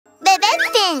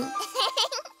Bebefinn.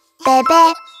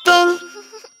 Bebefinn.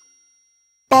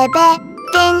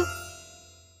 Bebefinn.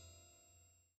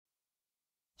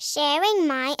 Sharing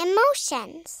my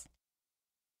emotions.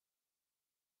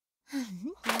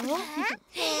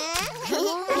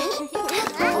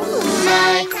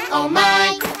 My, oh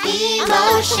my,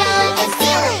 emotion is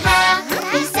feeling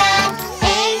happy, sad,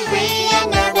 angry,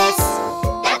 and nervous.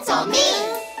 That's all me.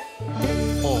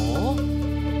 Oh.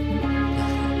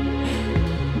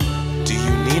 Do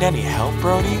you need any help,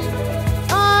 Brody?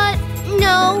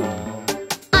 No.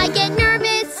 I get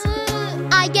nervous.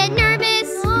 I get nervous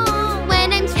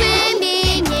when I'm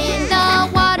swimming in the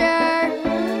water.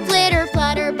 Flitter,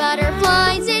 flutter,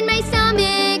 butterflies in my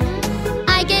stomach.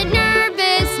 I get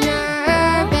nervous,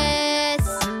 nervous.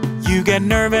 You get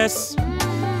nervous.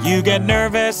 You get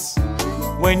nervous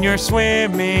when you're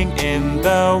swimming in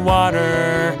the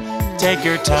water. Take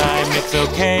your time, it's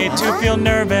okay to feel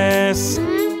nervous.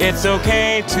 It's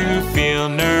okay to feel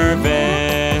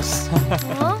nervous.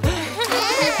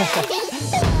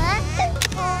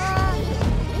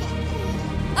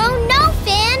 Oh no,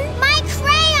 Finn! My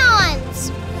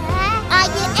crayons! I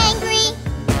get angry.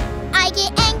 I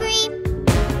get angry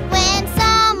when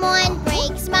someone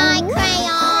breaks my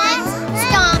crayons.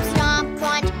 Stomp, stomp,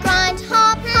 grunt, grunt,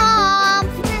 hop, hop.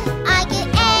 I get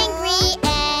angry,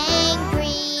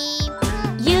 angry.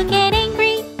 You get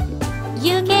angry.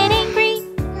 You get angry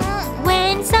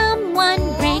when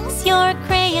someone breaks your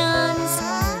crayons.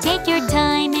 Take your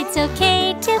time, it's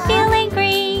okay to feel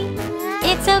angry.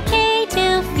 It's okay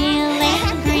to feel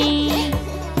angry.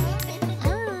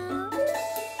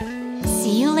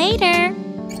 See you later.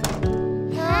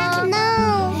 No,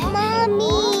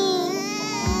 Mommy.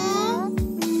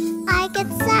 I get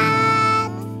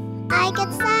sad. I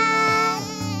get sad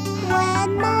when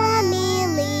Mommy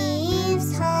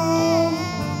leaves home.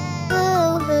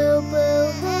 Boo-hoo,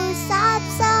 boo-hoo, sob,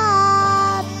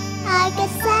 sob. I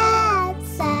get sad,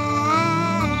 sad.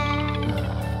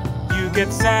 You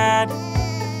get sad.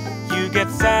 You get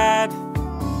sad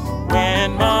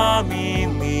when Mommy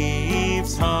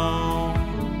leaves home.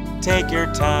 Take your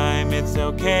time, it's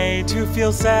okay to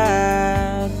feel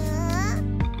sad.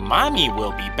 Mommy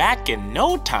will be back in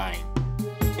no time.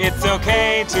 It's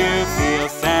okay to feel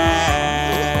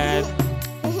sad.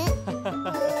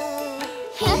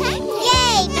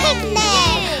 Yay,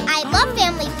 picnic! I love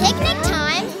family picnic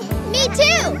time. Me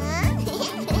too.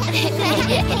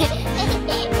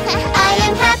 I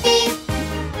am happy.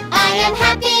 I am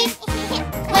happy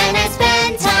when I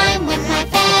spend time with my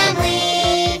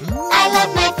family. I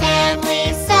love my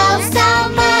family so, so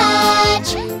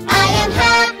much. I am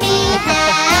happy,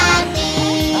 happy.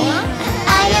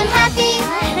 I am happy.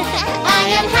 I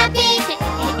am happy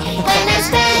when I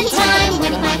spend time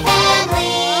with my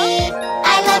family.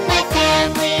 I love my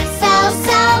family so,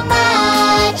 so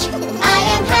much. I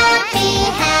am happy,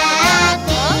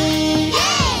 happy.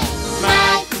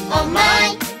 My, oh my,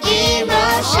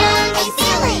 emotion is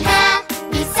feeling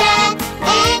happy, sad,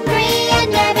 angry, and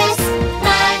nervous.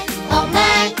 My, oh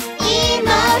my,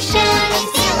 emotion is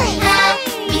feeling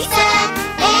happy, sad,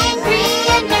 angry,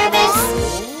 and nervous.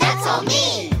 That's all me.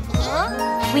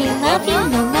 We love you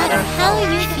no matter how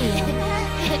you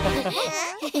feel.